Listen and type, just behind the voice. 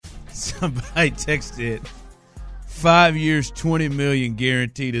Somebody texted, 5 years, $20 million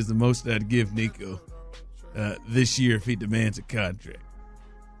guaranteed is the most I'd give Nico this year if he demands a contract.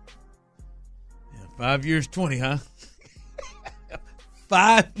 Yeah, 5 years, 20, huh?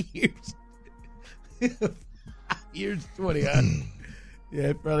 5 years. 5 years, 20, huh? Yeah,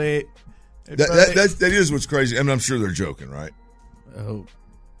 it probably. That is what's crazy. I mean, I'm sure they're joking, right? I hope.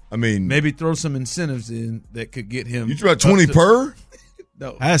 I mean, maybe throw some incentives in that could get him. You about 20 per?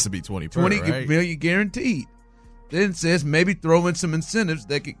 No, has to be 20 per. 20 right? million guaranteed. Then says maybe throw in some incentives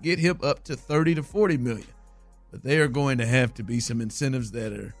that could get him up to 30 to 40 million. But they are going to have to be some incentives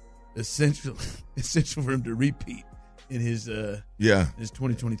that are essential for him to repeat in his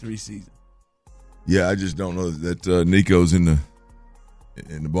 2023 season. Yeah, I just don't know that Nico's in the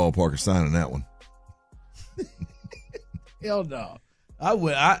ballpark of signing that one. Hell no. I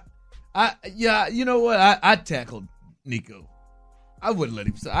would. Yeah, you know what? I tackled Nico. I wouldn't let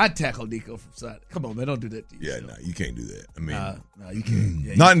him. I'd tackle Nico from side. Come on, man, don't do that to yourself. Yeah, no, you can't do that. I mean, no, you can't.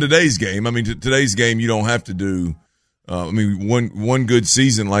 Yeah, not in today's game. I mean, today's game, you don't have to do. I mean, one good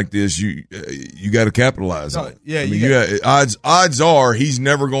season like this, you got to capitalize on. Yeah, I mean, odds are he's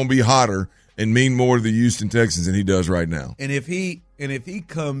never going to be hotter and mean more to the Houston Texans than he does right now. And if he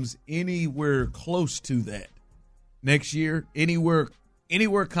comes anywhere close to that next year, anywhere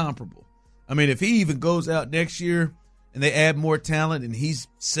comparable. I mean, if he even goes out next year and they add more talent and he's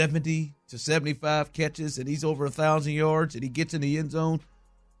 70 to 75 catches and he's over 1,000 yards and he gets in the end zone,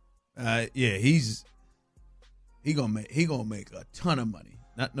 he's gonna make a ton of money.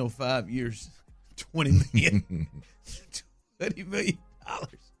 Not no 5 years, $20 million, $20 million.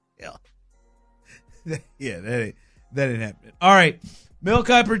 Hell. Yeah, that ain't happening. All right, Mel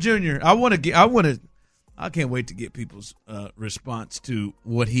Kiper Jr. I can't wait to get people's response to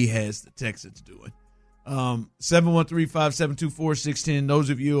what he has the Texans doing. 713-572-4610. Those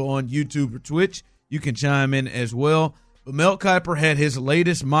of you on YouTube or Twitch, you can chime in as well. But Mel Kiper had his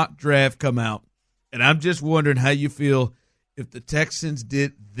latest mock draft come out, and I'm just wondering how you feel if the Texans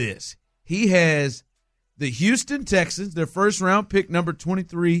did this. He has the Houston Texans, their first-round pick, number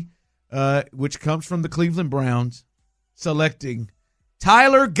 23, which comes from the Cleveland Browns, selecting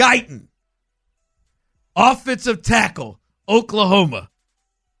Tyler Guyton, offensive tackle, Oklahoma.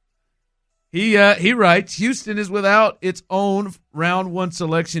 He writes, Houston is without its own round one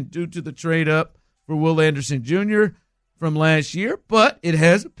selection due to the trade up for Will Anderson Jr. from last year, but it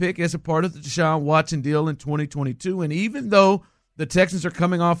has a pick as a part of the Deshaun Watson deal in 2022. And even though the Texans are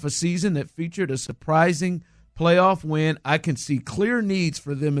coming off a season that featured a surprising playoff win, I can see clear needs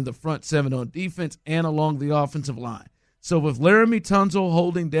for them in the front seven on defense and along the offensive line. So with Laramie Tunsil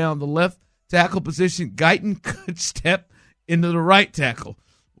holding down the left tackle position, Guyton could step into the right tackle,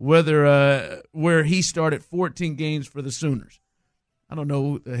 where he started 14 games for the Sooners. I don't know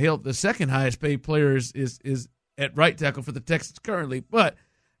who the hell the second highest paid player is at right tackle for the Texans currently, but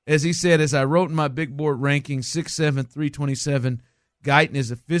as he said, as I wrote in my big board ranking, 6'7", 327, Guyton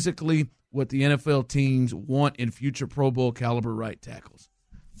is physically what the NFL teams want in future Pro Bowl caliber right tackles.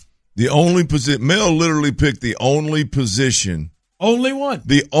 The only position, Mel literally picked the only position. Only one.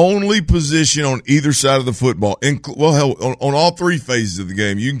 The only position on either side of the football. On all three phases of the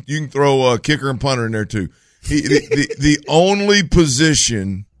game. You can throw a kicker and punter in there too. The only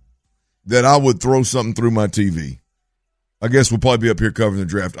position that I would throw something through my TV. I guess we'll probably be up here covering the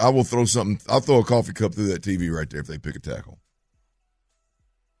draft. I'll throw a coffee cup through that TV right there if they pick a tackle.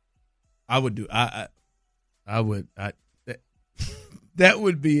 I would do. That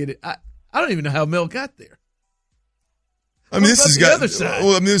would be it. I don't even know how Mel got there. I mean, this has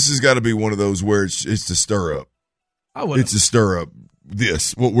got to be one of those where it's to stir up. It's to stir up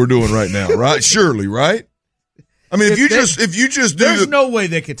what we're doing right now, right? Surely, right? I mean, if you just do, there's no way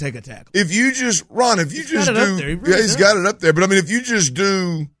they could take a tackle. He's got it up there. But I mean, if you just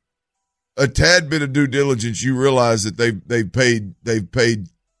do a tad bit of due diligence, you realize that they've paid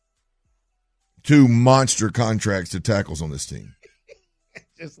 2 monster contracts to tackles on this team.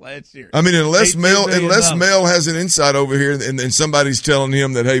 Just last year. I mean, unless Mel has an insight over here and somebody's telling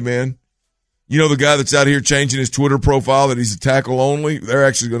him that, hey, man, you know the guy that's out here changing his Twitter profile that he's a tackle only, they're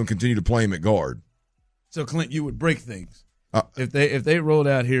actually going to continue to play him at guard. So, Clint, you would break things if they rolled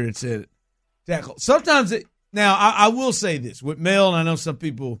out here and said tackle. Sometimes now I will say this with Mel, and I know some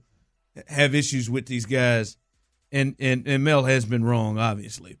people have issues with these guys, and Mel has been wrong,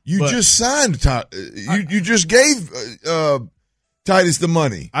 obviously. You just signed you just gave Titus the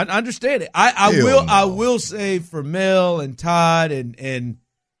money. I understand it. I will say for Mel and Todd and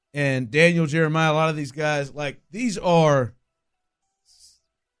Daniel Jeremiah, a lot of these guys, like, these are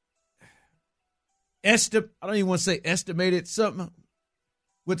I don't even want to say estimated something.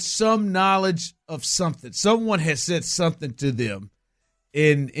 with some knowledge of something. Someone has said something to them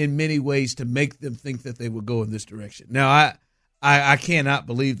in many ways to make them think that they would go in this direction. Now, I cannot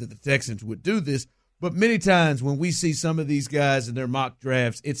believe that the Texans would do this, but many times when we see some of these guys in their mock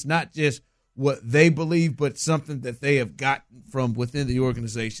drafts, it's not just what they believe, but something that they have gotten from within the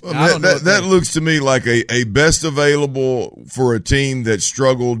organization. Well, that looks to me like a best available for a team that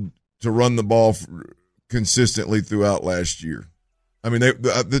struggled to run the ball consistently throughout last year. I mean,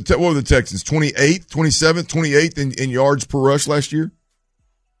 what were the Texans? 28th, 27th, 28th in yards per rush last year?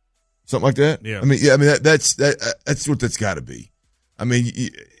 Something like that? Yeah. I mean, that's what that's got to be. I mean,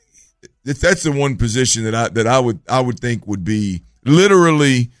 that's the one position that I would think would be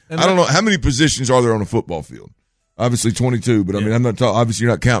literally. I don't know how many positions are there on a football field. Obviously 22, but I mean, I'm not talking. Obviously,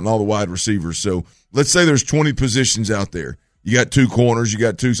 you're not counting all the wide receivers. So let's say there's 20 positions out there. You got 2 corners. You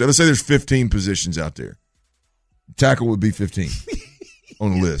got 2. So let's say there's 15 positions out there. Tackle would be 15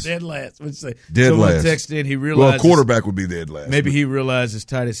 on the list. Dead last. Let's say dead last. Texted in. He realizes. Well, quarterback would be dead last. Maybe he realizes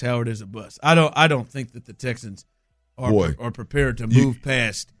Titus Howard is a bust. I don't think that the Texans are prepared to move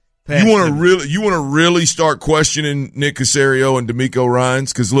past. You want to really start questioning Nick Caserio and D'Amico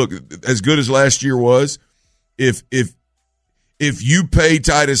Ryans, because look, as good as last year was, if you pay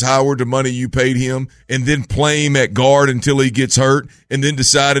Titus Howard the money you paid him and then play him at guard until he gets hurt and then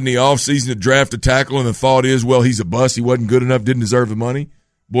decide in the offseason to draft a tackle and the thought is, well, he's a bust, he wasn't good enough, didn't deserve the money,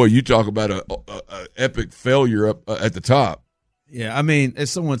 boy, you talk about a epic failure up at the top. Yeah, I mean,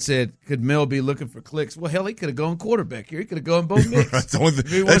 as someone said, could Mel be looking for clicks? Well, hell, he could have gone quarterback here. He could have gone Bo Nix. That's the only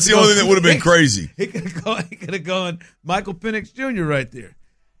thing that would have been crazy. He could have gone Michael Penix Jr. right there.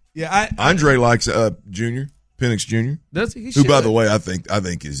 Yeah, Andre likes Jr. Penix Jr. Does he? Who, by the way, I think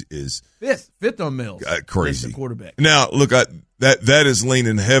is fifth on Mills. Crazy the quarterback. Now, look, that is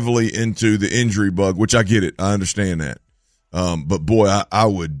leaning heavily into the injury bug, which I get it. I understand that. But boy, I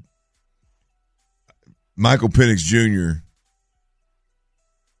would. Michael Penix Jr.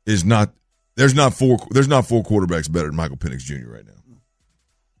 is not. There's not four quarterbacks better than Michael Penix Jr. right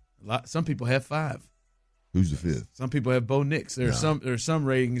now. Some people have 5. Who's the 5th? Some people have Bo Nix. There are some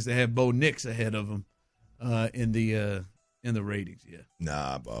ratings that have Bo Nix ahead of him. In the ratings, yeah.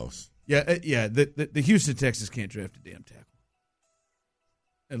 Nah, boss. Yeah. The Houston Texans can't draft a damn tackle.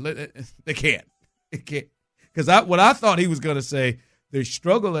 They can't. Because what I thought he was going to say, they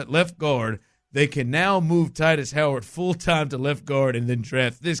struggle at left guard. They can now move Titus Howard full time to left guard and then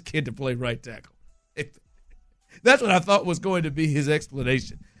draft this kid to play right tackle. That's what I thought was going to be his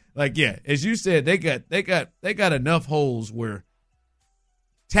explanation. Like, yeah, as you said, they got enough holes where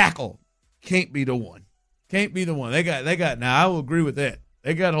tackle can't be the one. Can't be the one. They got. Now I will agree with that.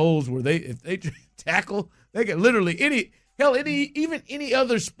 They got holes where if they tackle, they got literally even any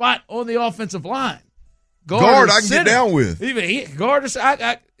other spot on the offensive line. Guard I can get down with. Even guard. I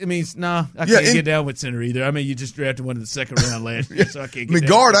mean, I can't get down with center either. I mean, you just drafted one in the second round last year, so I can't. Get down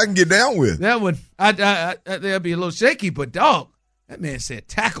guard with. I can get down with. That one, that'd be a little shaky, but dog, that man said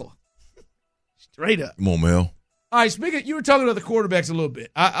tackle straight up. Come on, Mel. All right, you were talking about the quarterbacks a little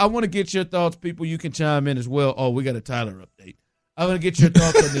bit. I want to get your thoughts, people. You can chime in as well. Oh, we got a Tyler update. I want to get your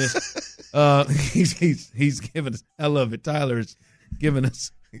thoughts on this. He's giving us. I love it. Tyler's giving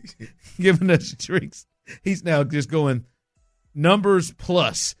us drinks. He's now just going numbers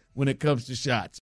plus when it comes to shots.